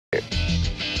You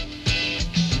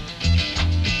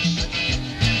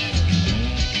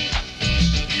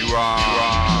are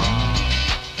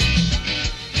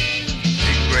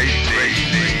a great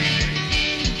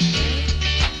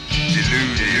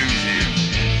deluded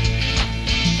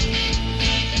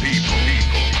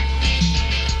people.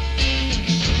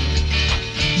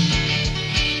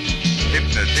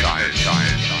 Hypnotized.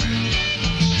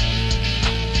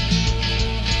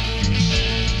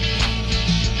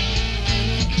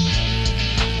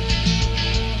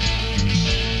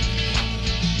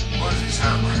 What does he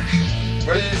sound like?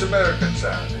 Well, he's American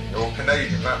sounding, or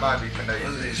Canadian. That might be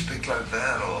Canadian. Does he speak like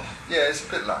that, or? Yeah, it's a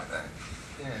bit like that.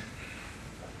 Yeah.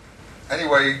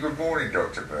 Anyway, good morning,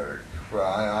 Dr. Berg.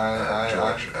 Well,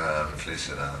 George, please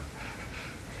sit down.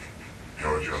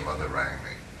 George, your mother rang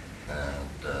me and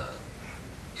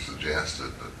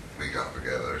suggested that we got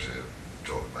together to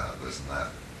talk about this and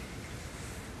that.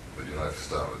 Would you like to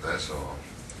start with this or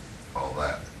all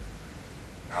that?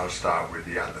 I'll start with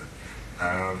the other.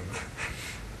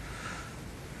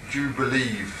 Do you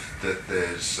believe that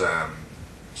there's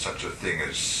such a thing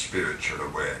as spiritual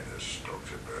awareness,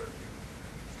 Dr. Berg?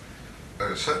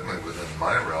 Certainly within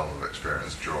my realm of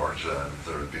experience, George, there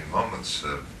have been moments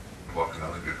of what can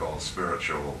only be called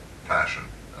spiritual passion.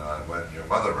 When your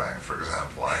mother rang, for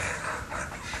example,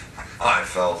 I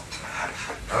felt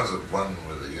I was at one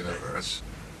with the universe.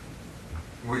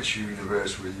 Which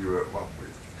universe were you at one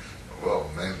with? Well,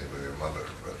 mainly with your mother,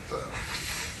 but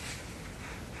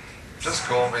just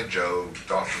call me Joe,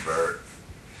 Dr. Bird,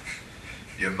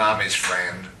 your mommy's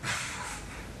friend.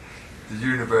 The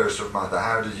universal mother.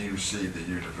 How do you see the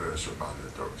universal mother,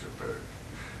 Dr. Berg?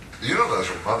 The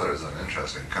universal mother is an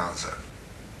interesting concept,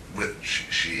 which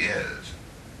she is,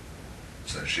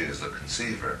 since she is the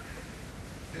conceiver,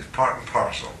 is part and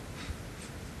parcel.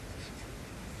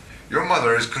 Your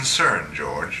mother is concerned,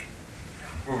 George.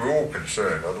 Well, we're all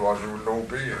concerned, otherwise we wouldn't all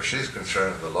be here. She's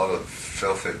concerned with a lot of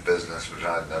filthy business which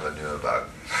I never knew about.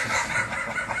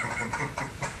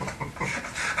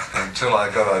 Until I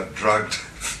got her drugged.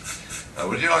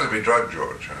 Would you like to be drugged,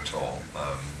 George, at all?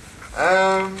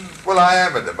 Well, I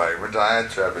am at the moment. I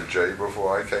had to have a J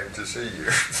before I came to see you.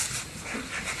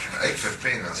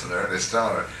 8:15, that's an early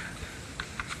start.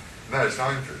 No, it's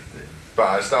 9:15. But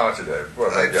I started at,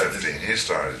 well, 8:15, you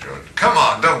started, George. Come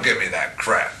on, don't give me that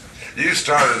crap. You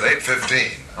started at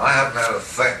 8:15. I haven't had a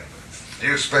thing.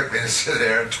 You expect me to sit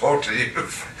here and talk to you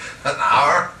for an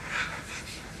hour?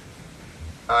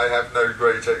 I have no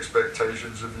great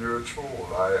expectations of you at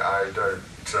all. I don't,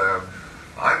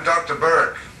 I'm Dr.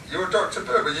 Burke. You're Dr.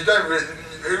 Berg, but you don't really...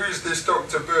 Who is this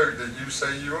Dr. Berg that you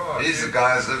say you are? He's the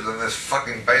guy who's lived in this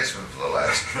fucking basement for the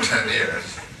last 10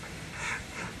 years.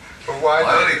 But why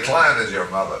My only client is your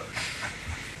mother.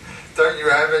 Don't you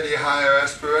have any higher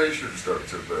aspirations,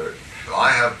 Dr. Berg?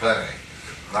 I have plenty.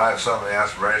 I have so many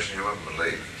aspirations you wouldn't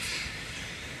believe.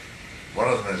 One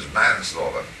of them is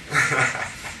manslaughter.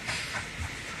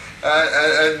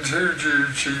 And who do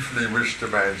you chiefly wish to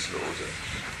manslaughter?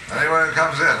 Anyone who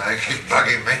comes in, they keep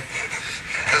bugging me,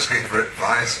 asking for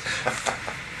advice.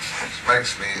 It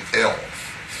makes me ill.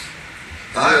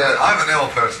 I'm an ill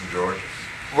person, George.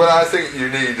 Well, I think you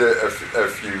need a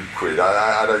few quid.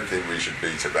 I don't think we should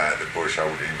beat about the bush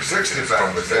holding 60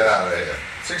 pounds, get out of here.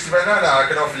 60 pounds? No, I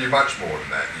can offer you much more than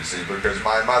that, you see, because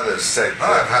my mother said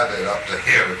I've had it up to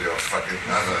here with your fucking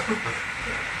mother.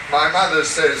 My mother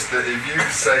says that if you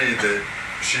say that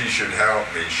she should help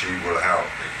me, she will help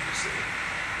me, you see.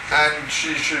 And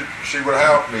she will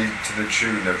help me to the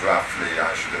tune of roughly,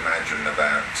 I should imagine,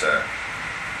 about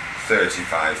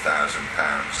 £35,000.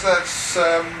 That's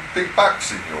big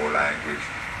bucks in your language.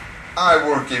 I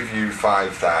will give you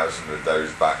 5,000 of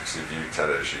those bucks if you tell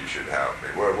her she should help me.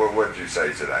 What do you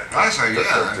say to that? I say, yeah,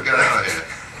 get out of here.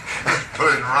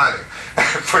 Put it in writing.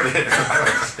 Put it in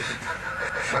writing.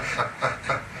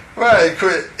 Well, it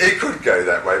could go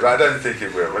that way, but I don't think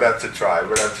it will. We'll have to try.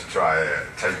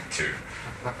 Take two.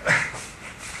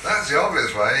 That's the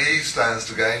obvious way. He stands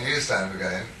to gain, you stand to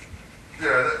gain.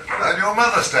 Yeah, And your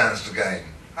mother stands to gain.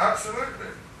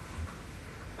 absolutely.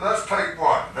 Let's take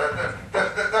one.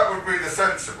 That would be the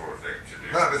sensible thing to do.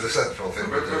 That would be the sensible thing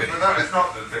to But do. that is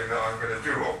not the thing that I'm going to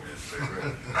do, obviously.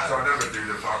 So I never do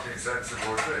the fucking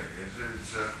sensible thing.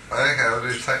 Okay, well, do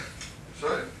take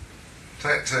Sorry?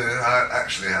 Take two, how it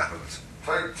actually happens.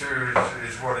 Take two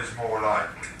is what is more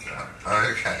likely.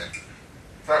 Okay.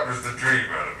 That was the dream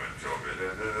element of it.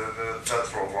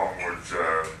 That's what one would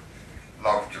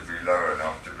love to be low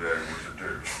enough to be able to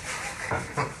do.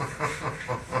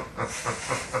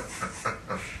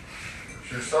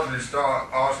 She suddenly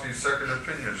start asking second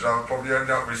opinions. I'll probably end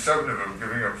up with 7 of them,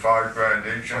 giving them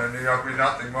 £5 each, and ending up with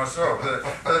nothing myself.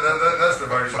 That's the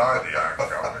most likely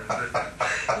outcome, isn't it?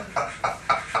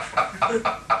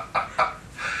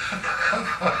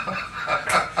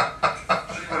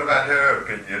 She would have had her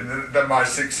opinion, then my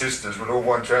 6 sisters would all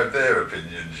want to have their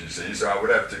opinions, you see, so I would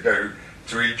have to go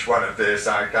to each one of their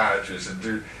psychiatrists and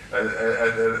do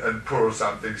and pull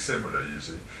something similar, you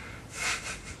see.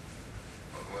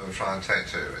 We'll try and take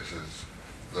 2, which is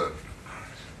the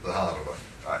harder one.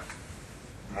 Right.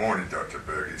 Morning, Dr.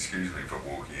 Berg. Excuse me for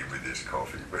walking in with this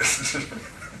coffee, but Mr.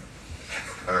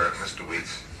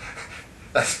 Weeks.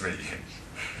 that's me.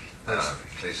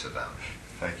 Please sit down.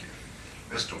 Thank you.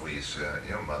 Mr. Weiss,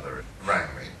 your mother rang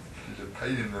me. She's a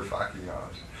pain in the fucking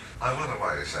ass. I wonder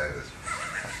why you say this.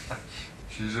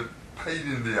 She's a pain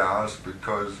in the ass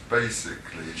because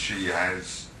basically she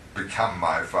has become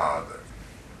my father.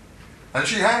 And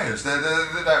she has.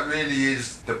 That really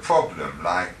is the problem.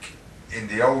 Like in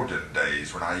the olden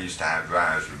days when I used to have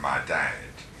rows with my dad,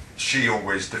 she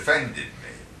always defended me.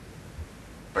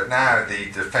 But now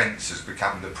the defence has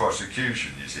become the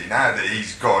prosecution, you see. Now that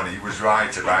he's gone, he was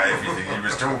right about everything he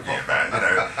was talking about, you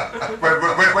know.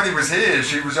 When he was here,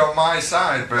 she was on my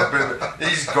side, but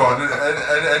he's gone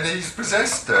and he's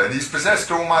possessed her. And he's possessed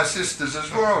all my sisters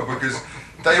as well, because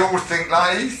they all think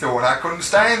like he thought, and I couldn't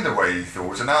stand the way he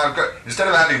thought. And now I've got, instead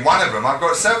of having 1 of them, I've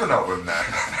got 7 of them now.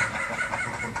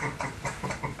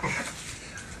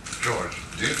 George,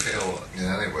 do you feel in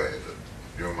any way that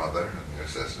your mother and your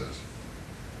sisters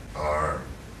are,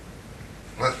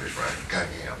 let's be frank,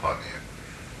 ganging up on you?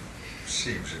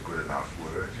 Seems a good enough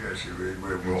word, yes.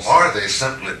 Or are they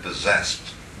simply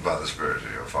possessed by the spirit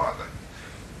of your father?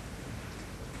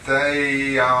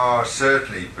 They are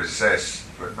certainly possessed,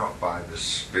 but not by the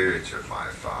spirit of my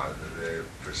father. They're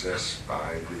possessed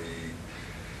by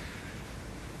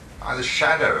the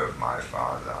shadow of my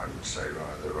father, I would say,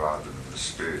 rather than the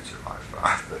spirit of my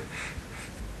father.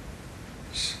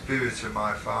 The spirit of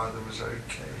my father was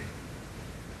okay.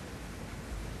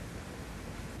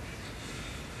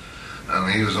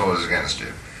 And he was always against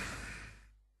you.